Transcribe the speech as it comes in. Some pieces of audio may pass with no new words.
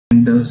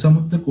And some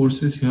of the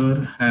courses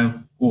here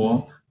have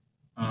co-op,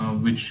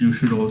 which you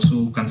should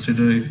also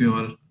consider if you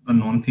are a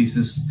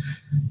non-thesis,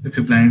 if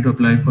you're planning to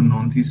apply for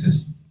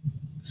non-thesis.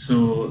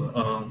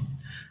 So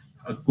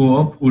a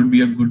co-op would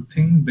be a good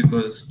thing,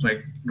 because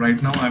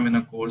right now I'm in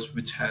a course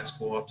which has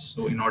co-ops.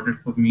 So in order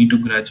for me to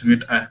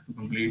graduate, I have to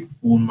complete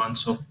 4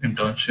 months of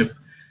internship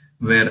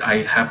where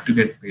I have to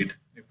get paid.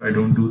 If I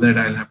don't do that,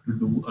 I'll have to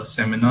do a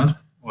seminar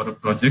or a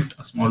project,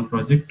 a small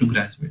project, to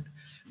graduate.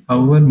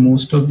 However,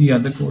 most of the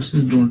other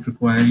courses don't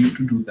require you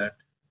to do that,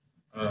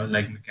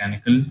 like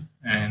mechanical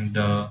and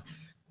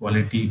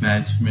quality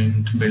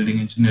management, building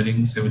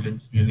engineering, civil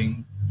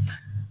engineering.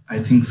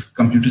 I think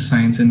computer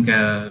science in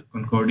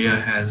Concordia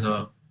has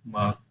a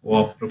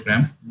co-op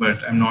program,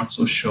 but I'm not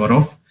so sure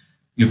of.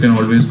 You can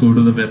always go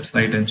to the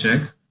website and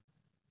check.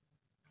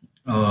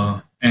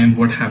 And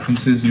what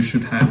happens is you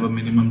should have a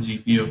minimum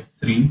GPA of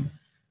 3,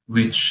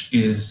 which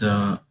is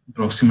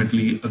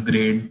approximately a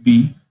grade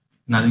B.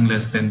 Nothing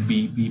less than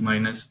B. B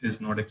minus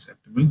is not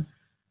acceptable.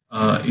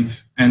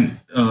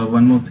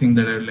 One more thing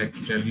that I'd like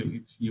to tell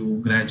you: if you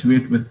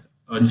graduate with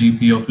a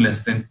GPA of less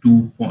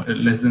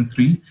than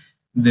 3,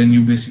 then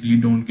you basically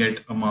don't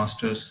get a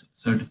master's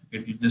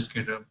certificate. You just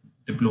get a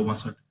diploma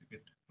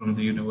certificate from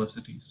the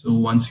university. So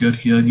once you're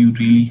here, you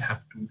really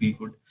have to be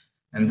good.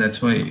 And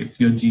that's why if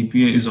your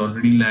GPA is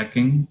already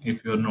lacking,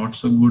 if you're not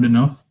so good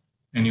enough,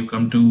 and you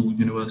come to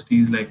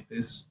universities like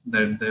this,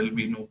 then there'll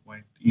be no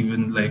point.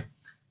 Even like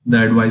the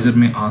advisor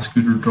may ask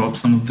you to drop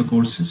some of the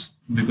courses,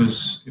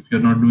 because if you're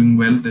not doing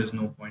well, there's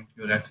no point.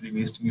 You're actually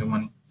wasting your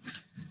money.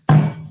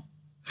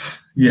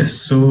 Yes.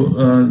 So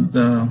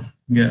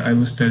I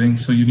was telling,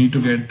 so you need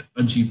to get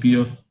a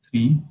GPA of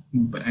 3,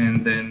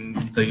 and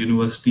then the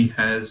university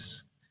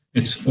has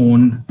its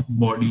own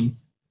body,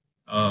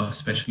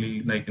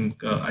 especially like in,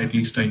 at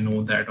least I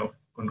know that of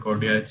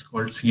Concordia, it's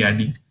called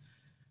CAD.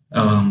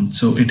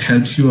 So it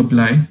helps you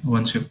apply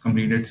once you've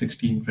completed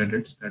 16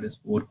 credits, that is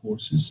 4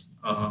 courses.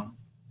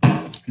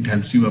 It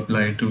helps you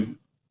apply to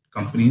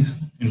companies,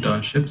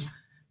 internships,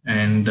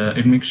 and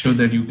it makes sure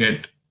that you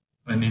get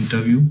an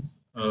interview,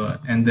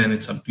 and then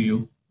it's up to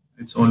you.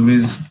 It's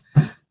always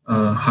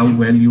how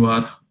well you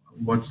are,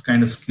 what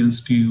kind of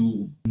skills do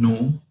you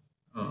know.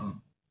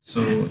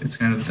 So it's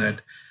kind of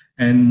that.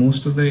 And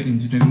most of the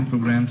engineering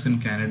programs in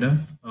Canada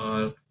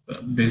are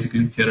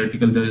basically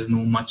theoretical. There is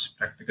no much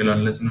practical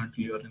unless and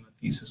until you are in a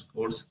thesis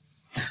course.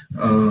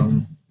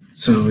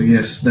 So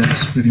yes,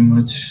 that's pretty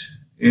much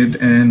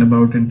it. And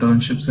about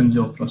internships and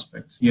job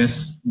prospects,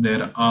 yes,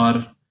 there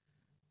are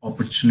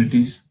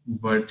opportunities,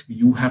 but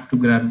you have to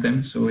grab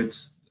them. So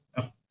it's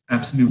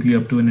absolutely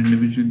up to an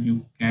individual.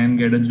 You can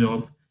get a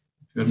job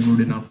if you're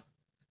good enough.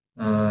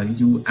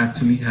 You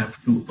actually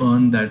have to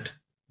earn that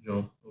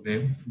job.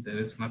 Okay, there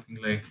is nothing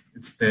like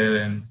it's there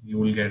and you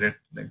will get it.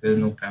 Like there's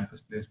no campus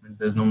placement,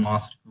 there's no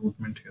mass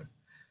recruitment here.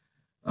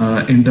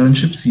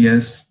 Internships,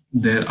 yes,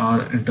 there are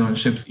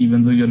internships.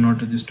 Even though you're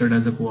not registered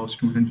as a co-op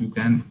student, you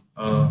can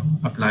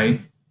apply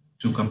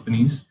to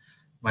companies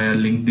via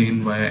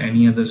LinkedIn, via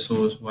any other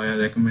source, via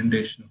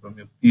recommendation from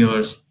your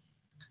peers.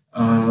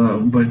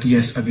 But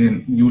yes,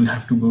 again, you will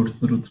have to go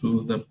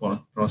through the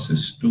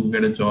process to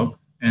get a job.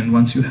 And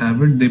once you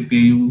have it, they pay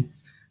you,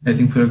 I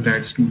think for a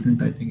grad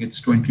student, I think it's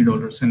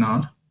 $20 an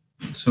hour.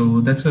 So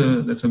that's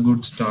a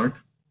good start.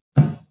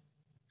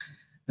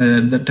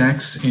 The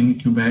tax in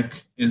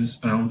Quebec is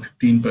around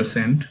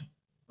 15%.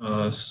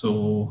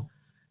 So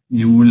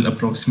you will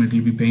approximately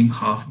be paying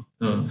half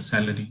the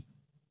salary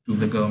to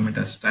the government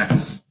as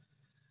tax.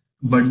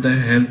 But the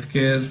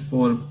healthcare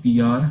for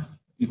PR,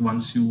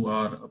 once you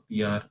are a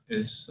PR,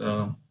 is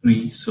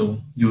free. So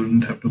you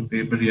don't have to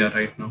pay, but yeah,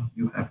 right now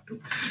you have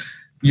to.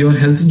 Your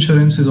health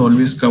insurance is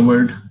always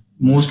covered,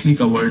 mostly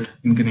covered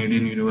in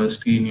Canadian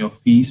university in your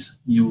fees.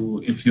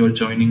 If you're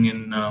joining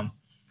in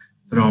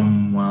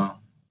from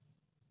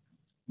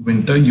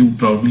winter, you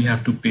probably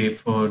have to pay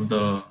for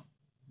the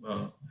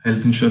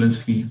health insurance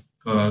fee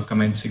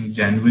commencing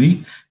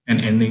January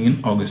and ending in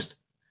August.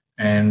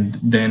 And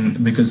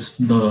then because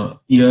the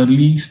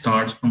yearly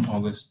starts from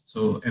August,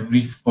 so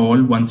every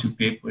fall, once you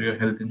pay for your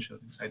health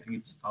insurance, I think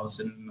it's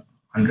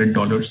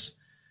 $1,100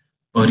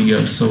 per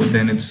year. So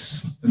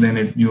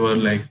then you are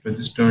like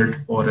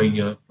registered for a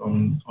year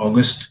from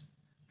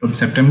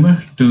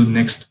September to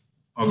next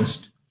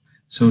August.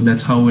 So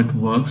that's how it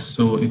works.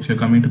 So if you're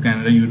coming to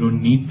Canada, you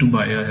don't need to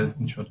buy a health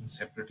insurance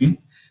separately.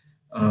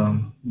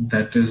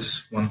 That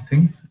is one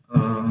thing.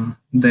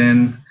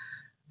 Then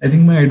I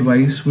think my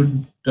advice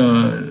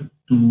to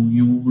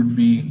you would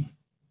be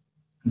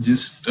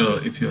just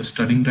if you're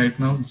studying right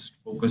now, just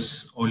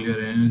focus all your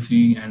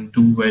energy and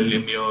do well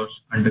in your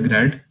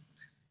undergrad.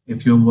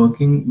 If you're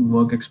working,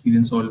 work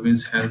experience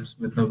always helps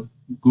with a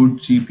good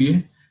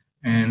GPA,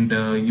 and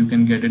you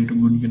can get into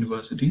good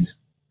universities.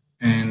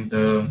 And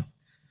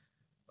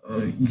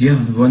yeah,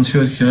 once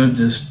you're here,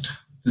 just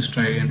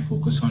try and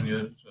focus on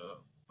your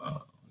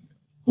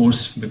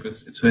course,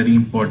 because it's very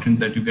important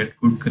that you get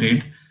good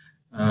grade.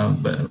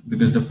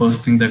 Because the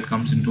first thing that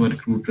comes into a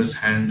recruiter's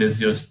hand is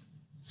your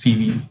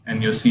CV,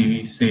 and your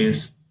CV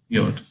says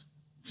your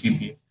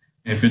GPA.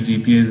 If your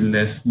GPA is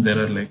less, there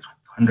are like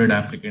 100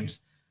 applicants.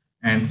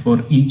 And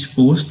for each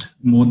post,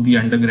 both the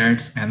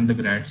undergrads and the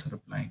grads are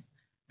applying.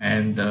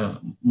 And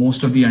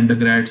most of the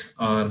undergrads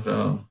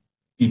are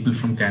people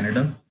from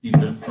Canada,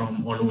 people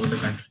from all over the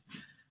country,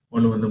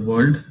 all over the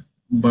world.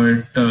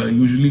 But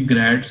usually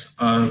grads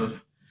are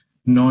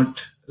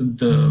not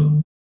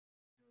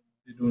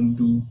they don't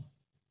do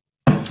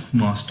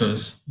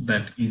masters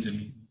that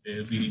easily.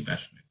 They're really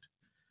passionate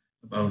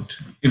about,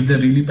 if they're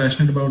really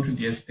passionate about it,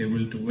 yes, they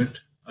will do it.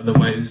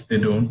 Otherwise, they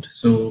don't.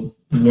 So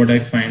what I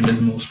find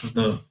is most of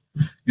the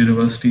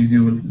universities,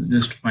 you will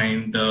just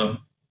find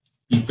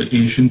people,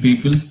 Asian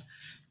people.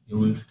 You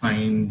will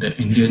find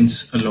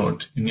Indians a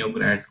lot in your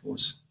grad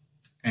course,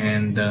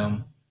 and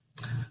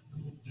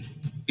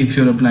if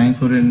you're applying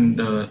for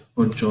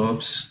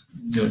jobs,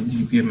 your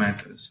GPA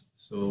matters.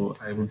 So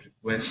I would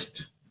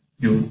request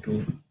you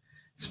to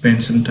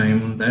spend some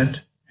time on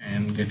that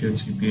and get your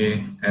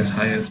GPA as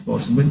high as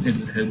possible. It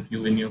will help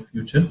you in your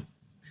future.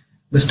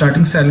 The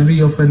starting salary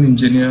of an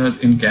engineer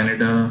in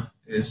Canada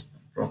is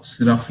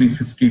roughly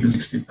 $50,000 to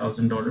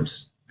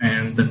 $60,000,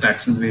 and the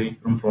taxes vary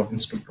from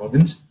province to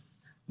province.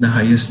 The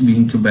highest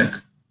being Quebec.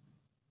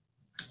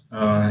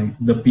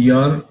 The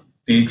PR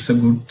takes a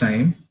good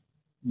time,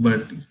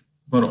 but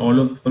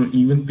for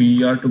even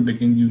PR to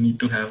begin, you need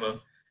to have a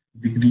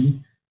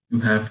degree, you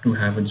have to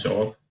have a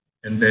job,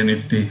 and then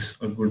it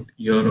takes a good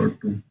year or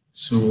two.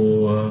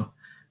 So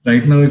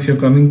right now, if you're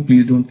coming,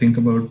 please don't think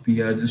about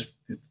PR. Just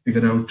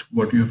figure out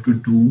what you have to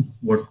do,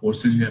 what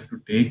courses you have to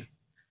take.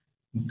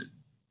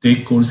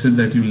 Take courses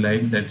that you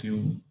like, that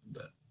you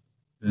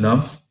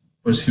love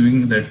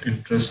pursuing, that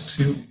interests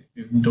you.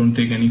 Don't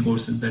take any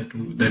courses that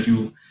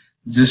you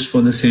just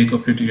for the sake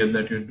of it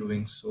that you're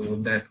doing. So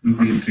that will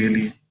be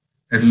really,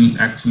 that will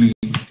actually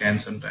can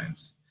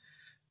sometimes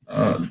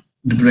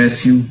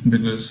depress you,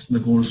 because the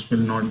course will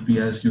not be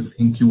as you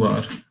think you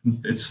are.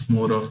 It's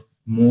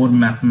more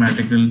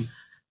mathematical.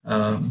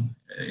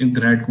 In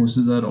grad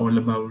courses are all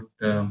about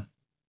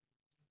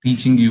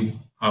teaching you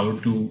how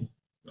to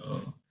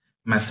uh,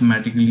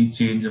 mathematically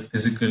change a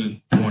physical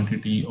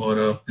quantity or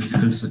a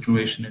physical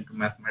situation into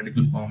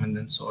mathematical form and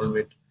then solve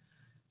it.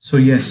 So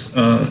yes,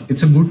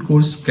 it's a good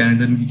course.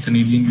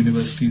 Canadian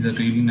universities are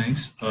really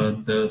nice.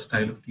 The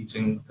style of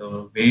teaching,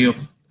 the way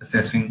of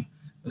assessing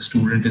a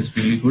student is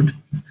really good.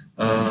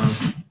 Uh,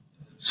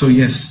 so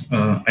yes,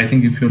 I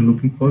think if you're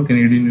looking for,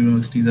 Canadian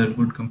universities are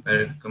good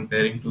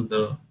comparing to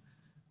the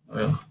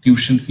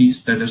tuition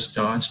fees that is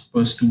charged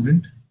per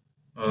student.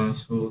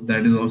 So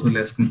that is also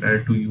less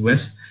compared to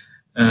US.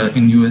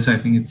 In US, I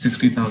think it's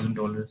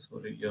 $60,000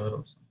 for a year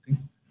or something.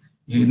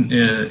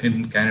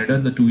 In Canada,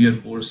 the 2 year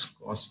course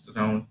costs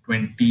around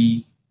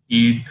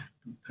 28 to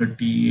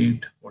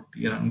 38,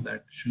 40, around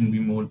that. Shouldn't be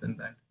more than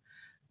that.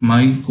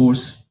 My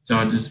course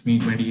charges me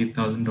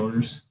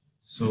 $28,000.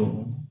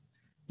 So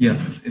yeah,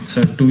 it's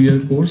a 2 year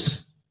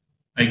course.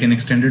 I can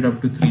extend it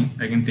up to 3.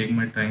 I can take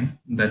my time.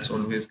 That's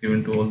always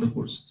given to all the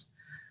courses.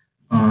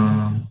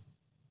 Um,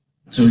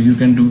 so you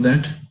can do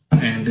that,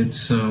 and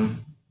it's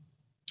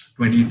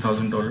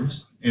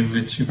 $28,000, in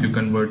which if you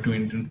convert to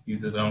Indian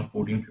fees, around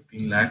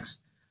 14-15 lakhs.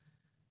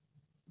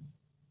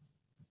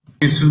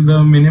 Okay, so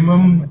the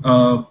minimum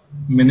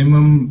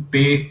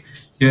pay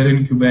here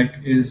in Quebec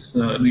is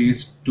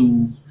raised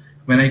to,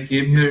 when I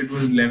came here it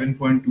was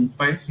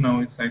 11.25.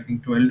 Now it's I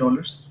think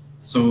 $12.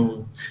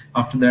 So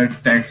after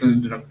that tax is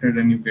deducted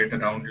and you get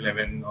around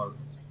 11 or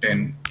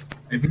 10.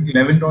 I think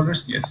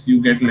 $11. Yes, you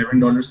get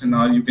 $11 an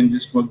hour. You can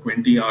just work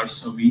 20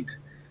 hours a week.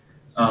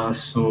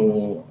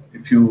 So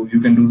if you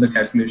can do the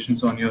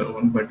calculations on your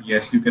own, but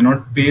yes, you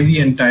cannot pay the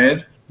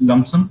entire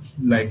lump sum.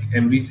 Like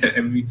every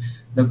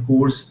the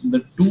course,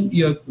 the 2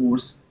 year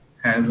course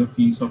has a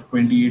fees of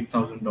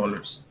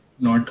 $28,000,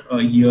 not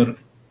a year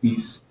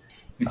fees.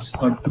 It's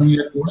a 2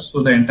 year course,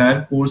 so the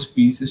entire course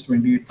fees is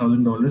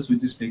 $28,000,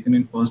 which is taken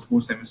in first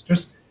 4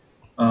 semesters.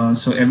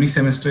 So every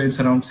semester it's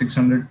around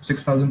 6,000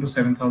 to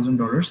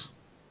 $7,000,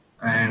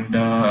 and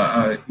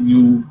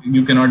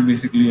you cannot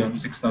basically earn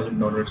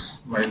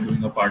 $6,000 while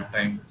doing a part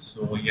time.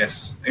 So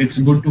yes, it's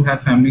good to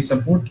have family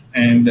support,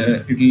 and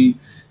it'll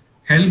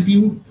help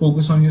you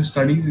focus on your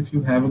studies if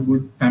you have a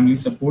good family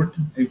support.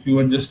 If you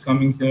are just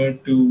coming here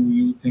to,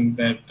 you think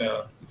that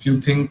if you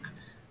think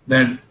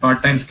that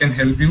part times can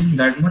help you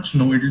that much,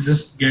 no, it'll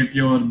just get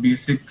your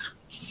basic,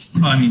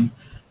 I mean,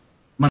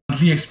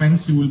 monthly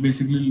expense. You will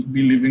basically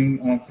be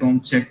living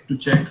from check to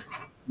check.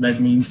 That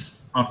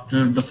means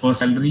after the first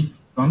salary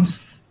comes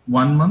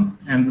 1 month,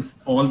 and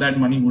all that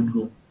money would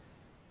go,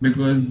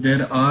 because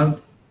there are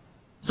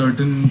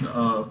certain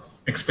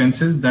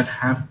expenses that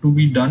have to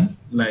be done,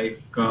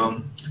 like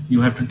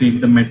you have to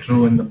take the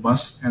metro and the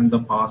bus, and the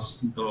pass,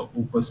 the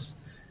opus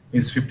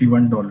is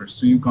 $51,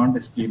 so you can't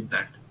escape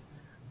that,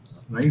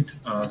 right?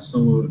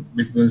 So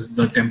because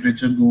the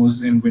temperature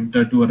goes in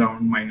winter to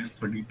around minus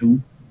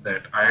 32,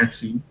 that I had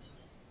seen.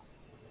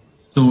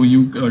 So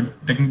you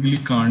technically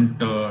can't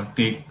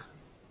take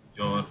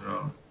your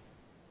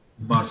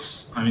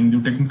bus. I mean,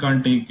 you technically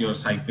can't take your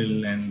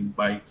cycle and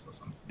bikes or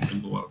something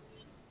to go out.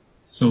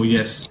 So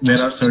yes,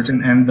 there are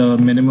certain, and the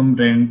minimum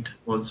rent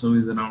also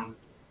is around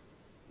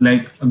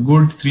like a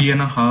good three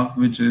and a half,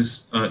 which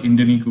is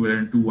Indian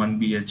equivalent to one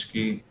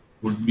BHK,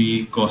 would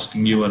be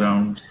costing you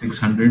around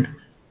 600.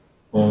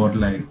 Or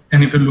like,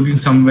 and if you're looking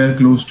somewhere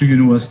close to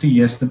university,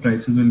 yes, the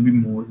prices will be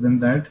more than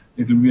that.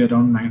 It will be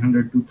around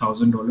 900 to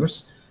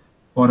 $1,000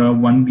 for a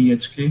one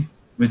BHK,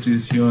 which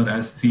is here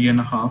as three and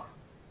a half.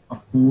 A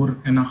four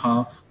and a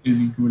half is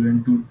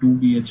equivalent to two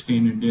BHK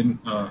in Indian,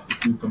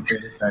 if you compare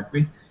it that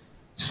way.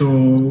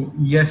 So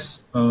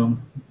yes,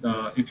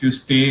 if you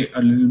stay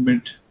a little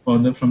bit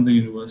further from the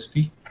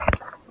university,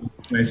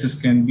 prices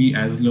can be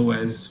as low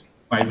as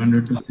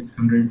 500 to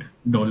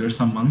 $600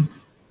 a month.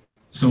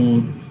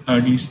 So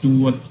at least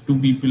two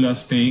people are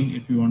staying.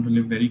 If you want to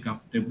live very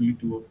comfortably,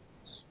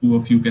 two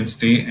of you can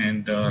stay,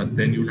 and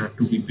then you'll have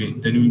to be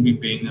paying. Then you will be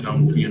paying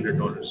around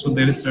 $300. So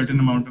there is certain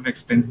amount of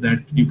expense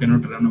that you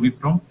cannot run away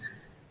from.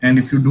 And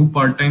if you do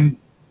part time,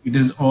 it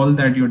is all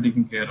that you're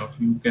taking care of.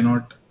 You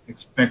cannot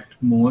expect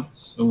more.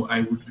 So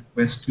I would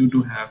request you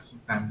to have some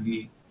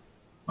family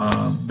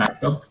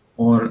backup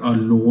or a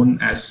loan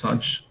as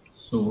such,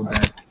 so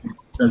that it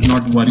does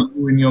not worry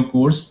you in your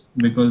course,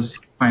 because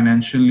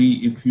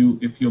financially, if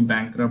you're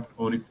bankrupt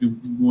or if you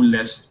go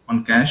less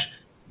on cash,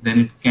 then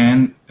it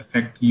can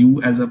affect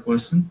you as a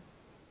person.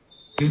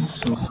 Okay,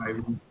 so I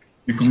would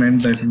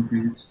recommend that you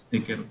please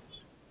take care of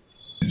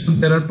it. So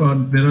there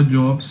are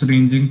jobs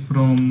ranging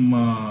from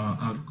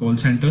call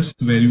centers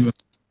where you have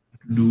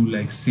to do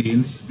like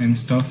sales and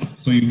stuff,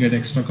 so you get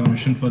extra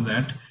commission for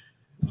that.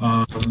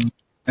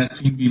 I've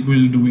seen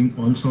people doing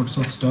all sorts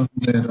of stuff.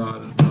 There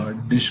are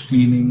dish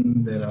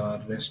cleaning, there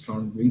are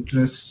restaurant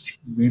waiters.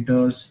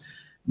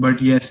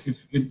 But yes,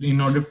 if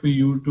in order for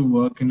you to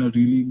work in a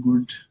really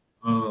good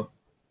uh,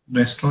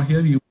 restaurant here,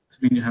 you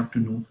actually have to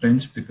know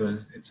French,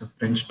 because it's a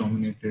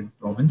French-dominated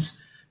province.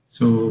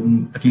 So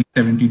at least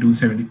 70 to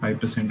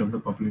 75% of the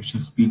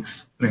population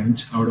speaks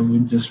French, out of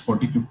which just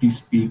 40-50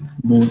 speak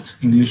both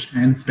English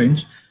and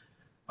French.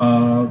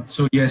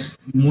 So yes,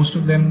 most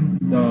of them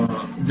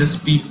just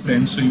speak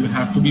French, so you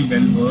have to be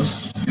well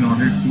versed in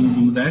order to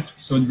do that.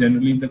 So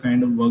generally, the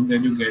kind of work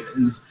that you get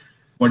is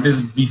what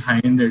is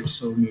behind it.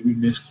 So maybe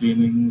dish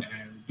cleaning,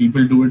 and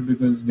people do it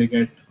because they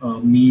get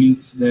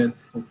meals there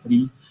for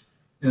free.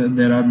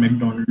 There are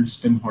McDonald's,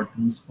 Tim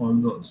Hortons, all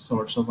those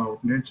sorts of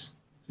outlets.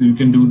 So you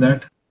can do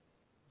that.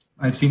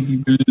 I've seen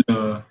people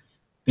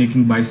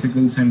taking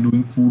bicycles and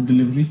doing food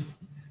delivery.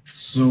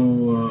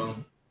 So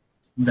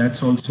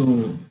that's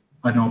also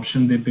an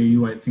option. They pay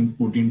you, I think,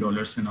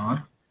 $14 an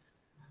hour.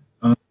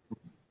 Uh,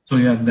 so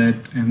yeah, that,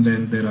 and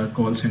then there are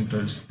call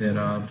centers. There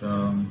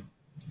are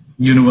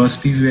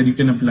universities where you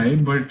can apply,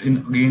 but in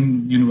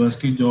again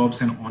university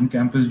jobs and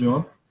on-campus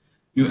job,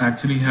 you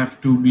actually have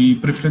to be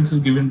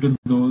preferences given to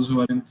those who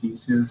are in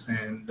thesis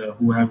and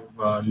who have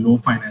low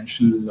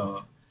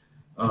financial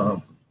uh,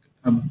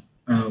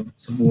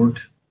 support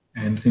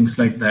and things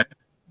like that.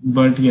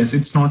 But yes,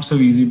 it's not so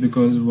easy,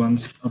 because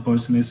once a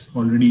person is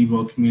already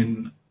working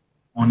in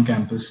on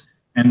campus,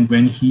 and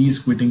when he's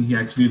quitting, he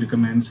actually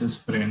recommends his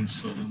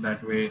friends. So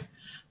that way,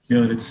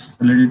 here it's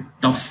a little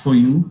tough for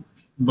you.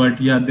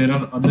 But yeah, there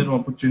are other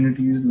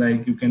opportunities,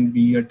 like you can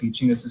be a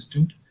teaching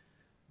assistant,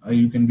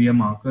 you can be a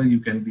marker, you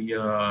can be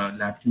a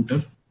lab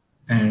tutor,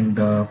 and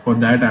for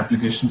that,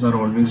 applications are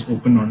always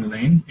open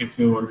online. If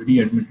you're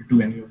already admitted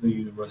to any of the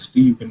university,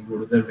 you can go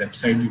to their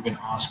website, you can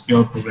ask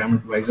your program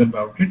advisor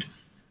about it,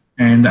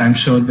 and I'm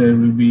sure there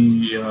will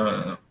be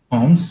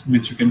forms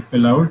which you can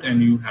fill out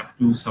and you have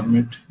to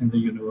submit in the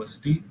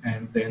university,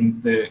 and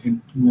then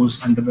it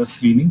goes under a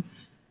screening.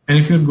 And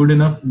if you're good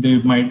enough,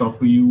 they might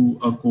offer you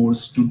a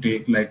course to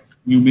take. Like,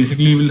 you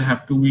basically will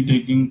have to be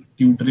taking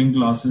tutoring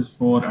classes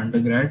for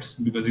undergrads,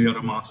 because you're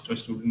a master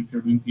student. If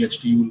you're doing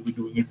PhD, you will be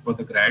doing it for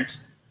the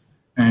grads.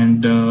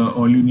 And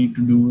all you need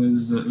to do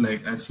is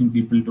like, I've seen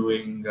people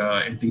doing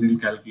integral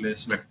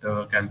calculus,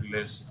 vector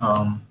calculus,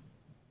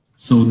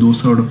 so those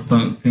sort of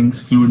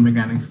things, fluid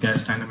mechanics,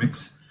 gas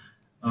dynamics.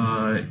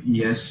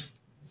 Yes,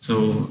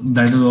 so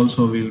that is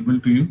also available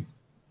to you.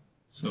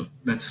 So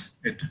that's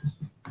it.